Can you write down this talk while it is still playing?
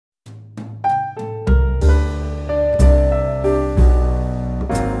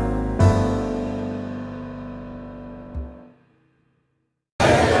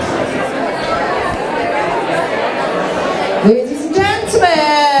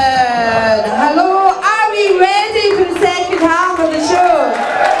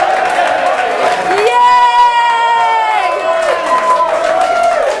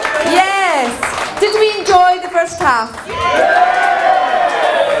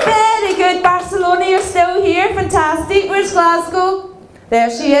fantastic. Where's Glasgow? There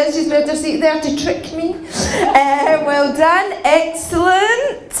she is. She's moved her seat there to trick me. Well done.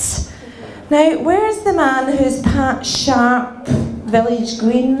 Excellent. Now, where's the man who's Pat Sharp, Village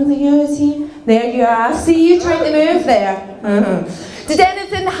Green with you? Is he? There you are. I see you trying to move there. Did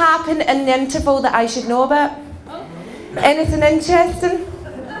anything happen in the interval that I should know about? Anything interesting?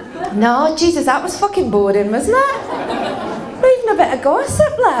 No, Jesus, that was fucking boring, wasn't it? Not even a bit of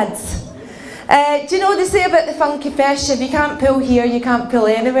gossip, lads. Do you know what they say about the funky fish? If you can't pull here, you can't pull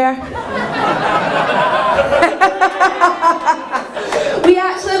anywhere. We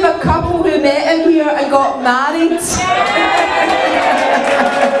actually have a couple who met in here and got married.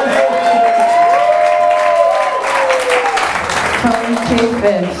 Funky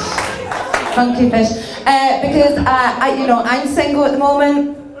fish. Funky fish. Because I'm single at the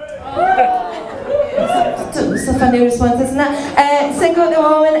moment. It's a funny response, isn't it? Single at the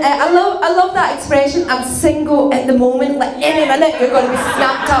moment. I love that expression. I'm single at the moment. Like any minute you're going to be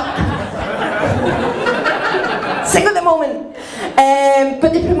snapped up. Single at the moment.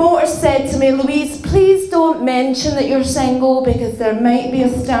 But the promoter said to me, Louise, please don't mention that you're single because there might be a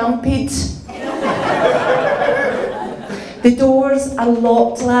stampede. The doors are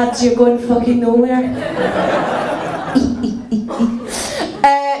locked, lads. You're going fucking nowhere.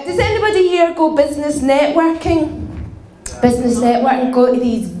 Does anybody here go business networking? Business networking, go to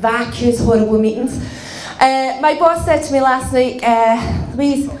these vacuous, horrible meetings. My boss said to me last night,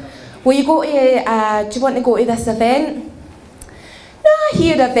 Louise, will you go to, do you want to go to this event? No, I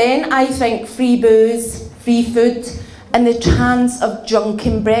hear event, I think free booze, free food, and the chance of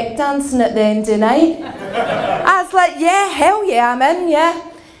drunken breakdancing at the end of the night. I was like, yeah, hell yeah, I'm in, yeah.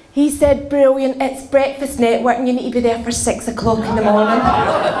 He said, brilliant, it's breakfast networking, you need to be there for 6 o'clock in the morning.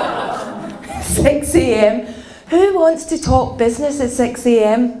 6 AM. Who wants to talk business at 6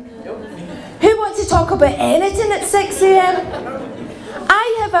 AM? Who wants to talk about anything at 6 AM?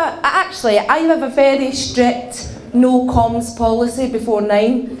 I have a very strict no comms policy before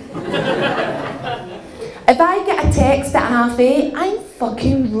 9. If I get a text at 8:30, I'm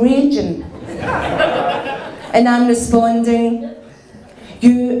fucking raging. And I'm responding,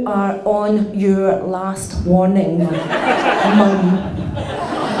 you are on your last warning, mum.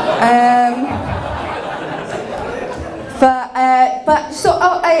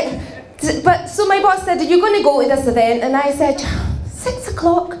 So my boss said, are you going to go to this event? And I said, 6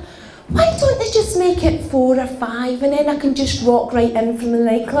 o'clock? Why don't they just make it 4 or 5 and then I can just walk right in from the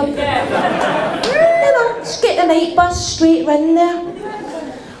nightclub? You know, just get the night bus straight in there.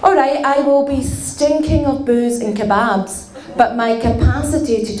 Alright, I will be stinking of booze and kebabs, but my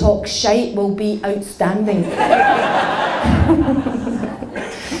capacity to talk shite will be outstanding.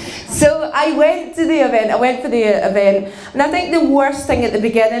 So I went to the event, and I think the worst thing at the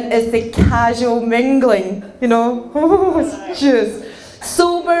beginning is the casual mingling, you know, it's just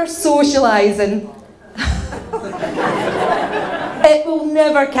sober socialising. It will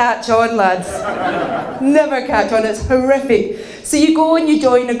never catch on, lads. Never catch on, it's horrific. So you go and you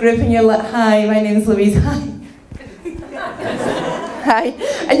join a group and you're like, hi, my name's Louise, hi. Hi.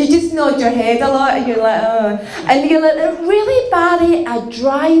 And you just nod your head a lot and you're like, oh. And you're like, really, Barry, a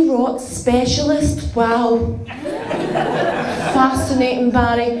dry rot specialist? Wow. Fascinating,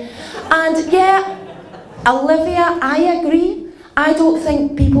 Barry. And yeah, Olivia, I agree. I don't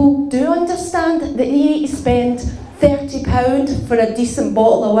think people do understand that they need to spend £30 for a decent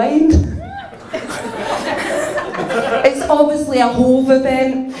bottle of wine. It's obviously a Hove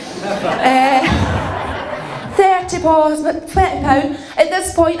event. £30, but £20. At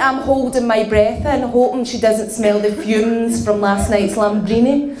this point, I'm holding my breath in, hoping she doesn't smell the fumes from last night's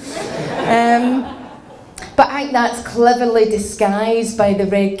Lamborghini. But I think that's cleverly disguised by the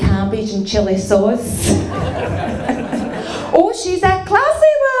red cabbage and chilli sauce. Oh, she's a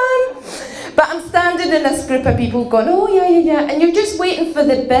classy one! But I'm standing in this group of people going, oh yeah, and you're just waiting for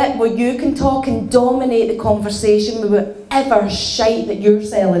the bit where you can talk and dominate the conversation with whatever shite that you're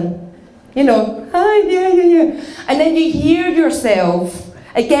selling. You know, hi, yeah. And then you hear yourself,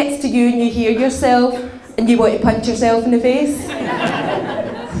 it gets to you and you hear yourself and you want to punch yourself in the face.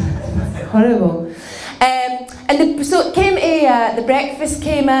 Horrible. So it came the breakfast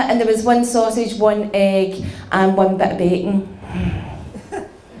came out and there was 1 sausage, 1 egg and 1 bit of bacon.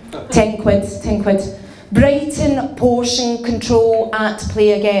 10 quid. Brighton portion control at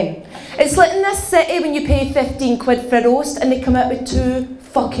play again. It's like in this city when you pay 15 quid for a roast and they come out with 2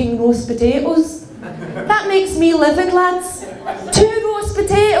 fucking roast potatoes. That makes me livid, lads. 2 roast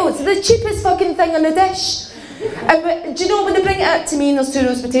potatoes, the cheapest fucking thing on the dish. And do you know when they bring it out to me and there's 2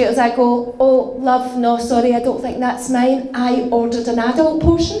 roast potatoes, I go, oh love, no sorry, I don't think that's mine. I ordered an adult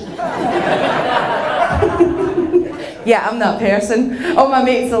portion. Yeah, I'm that person. All my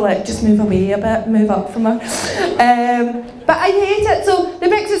mates are like, just move away a bit, move up from her. But I hate it. So the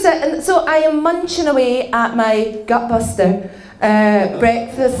breakfast, and so I am munching away at my gutbuster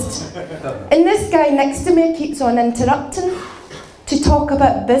breakfast, and this guy next to me keeps on interrupting to talk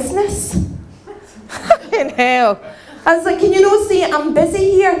about business. In hell. I was like, can you not see I'm busy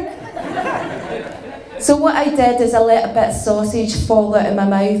here? So what I did is I let a bit of sausage fall out of my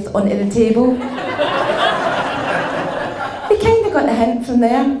mouth onto the table. They kind of got the hint from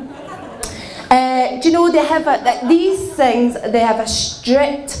there. Do you know they have these things? They have a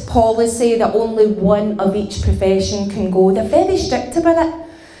strict policy that only one of each profession can go. They're very strict about it.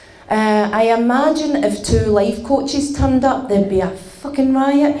 I imagine if 2 life coaches turned up, there'd be a fucking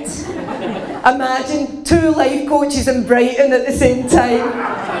riot. Imagine 2 life coaches in Brighton at the same time.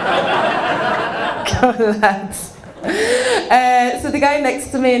 God, lads. So the guy next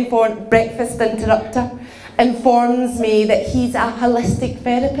to me, breakfast interrupter, informs me that he's a holistic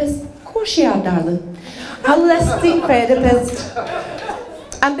therapist. Of course you are, darling. Holistic therapist.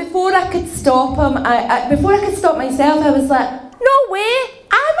 And before I could stop him, before I could stop myself, I was like, no way,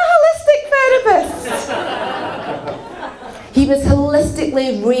 I'm a holistic therapist. He was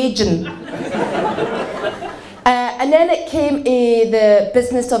holistically raging. And then it came to the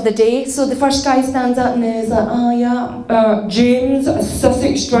business of the day. So the first guy stands up and is like, oh yeah, James,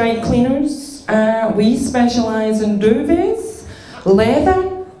 Sussex Dry Cleaners. We specialise in duvets, leather.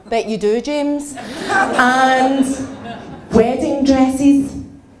 Bet you do, James. And wedding dresses.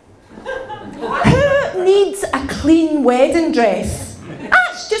 Who needs a clean wedding dress?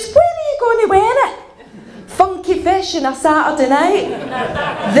 That's just, where are you going to wear it? Funky fish on a Saturday night?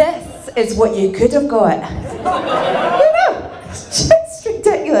 This is what you could have got. You know, it's just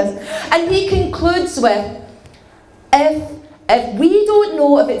ridiculous. And he concludes with, if we don't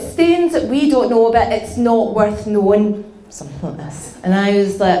know, if it stains that we don't know about, it's not worth knowing. Something like this. And I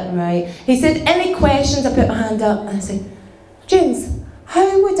was like, right. He said, any questions? I put my hand up and I said, James,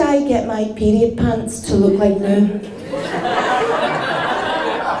 how would I get my period pants to look like new?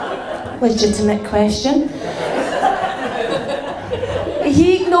 Legitimate question.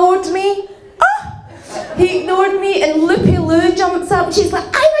 He ignored me. He ignored me, and Loopy Lou jumps up and she's like,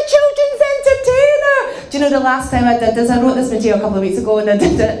 I'm a children's entertainer! Do you know the last time I did this? I wrote this material a couple of weeks ago and I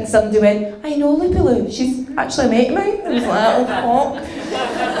did it and somebody went, I know Loopy Lou, she's actually a mate of mine. I was like, oh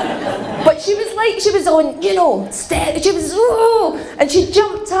fuck. But she was like, she was on, you know, she was, oh, and she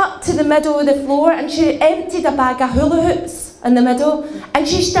jumped up to the middle of the floor and she emptied a bag of hula hoops in the middle and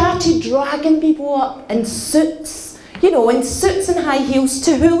she started dragging people up in suits, you know, in suits and high heels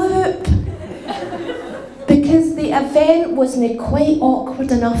to hula hoop. Because the event wasn't quite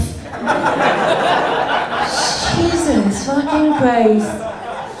awkward enough. Jesus fucking Christ.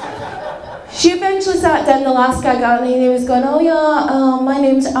 She eventually sat down, the last guy got me and he was going, oh yeah, my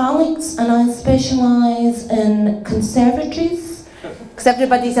name's Alex and I specialise in conservatories. Because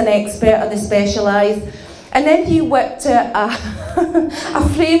everybody's an expert and they specialise. And then he whipped out a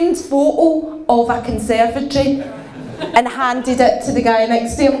framed photo of a conservatory and handed it to the guy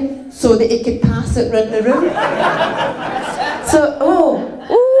next to him so that he could pass it round the room. So,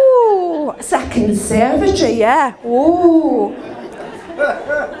 oh, it's a conservatory, yeah, oh.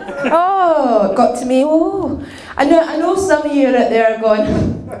 Oh, it got to me, oh. I know some of you are out there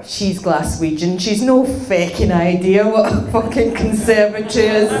going, she's Glaswegian, she's no fucking idea what a fucking conservatory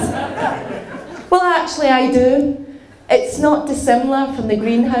is. Well, actually I do. It's not dissimilar from the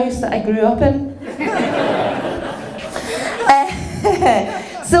greenhouse that I grew up in.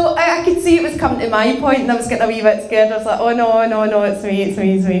 So I could see it was coming to my point and I was getting a wee bit scared. I was like, oh no, it's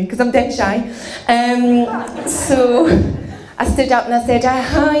me, because I'm dead shy. So I stood up and I said,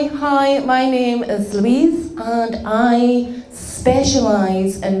 hi, my name is Louise and I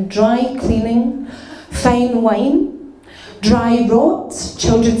specialise in dry cleaning, fine wine, dry rot,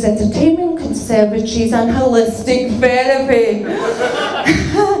 children's entertainment, conservatories and holistic therapy.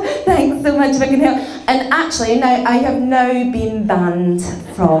 Thanks so much if I can help. And actually, now I have now been banned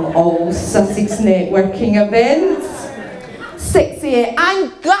from all Sussex networking events. 68.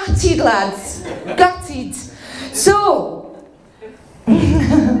 I'm gutted, lads. Gutted. So,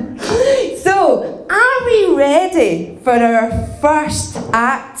 are we ready for our first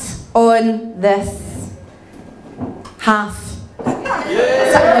act on this half?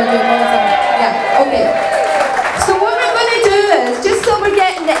 Yeah, okay. So what we're going to do is, just so we're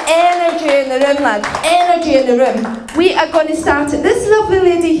getting the energy in the room, lads, energy in the room, we are going to start it. This lovely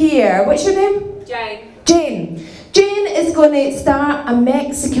lady here, what's your name? Jane. Jane. Jane is going to start a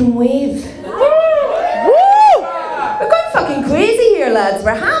Mexican wave. Woo! We're going fucking crazy here, lads.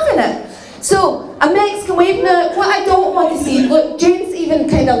 We're having it. So, A Mexican wave. Now, what I don't want to see, look, Jane's even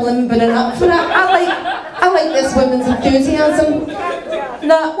kind of limbering up for it. I like this woman's enthusiasm.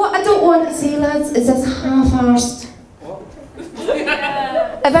 Now, what I don't want to see, lads, is this half-arsed.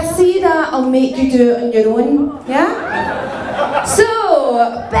 If I see that, I'll make you do it on your own, yeah?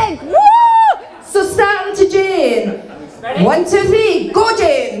 So, big woo! So starting to Jane. 1, 2, 3, go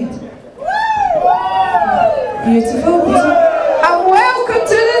Jane! Beautiful, beautiful. And welcome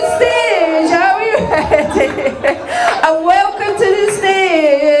to the stage, are we ready? And welcome to the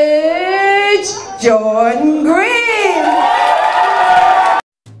stage, John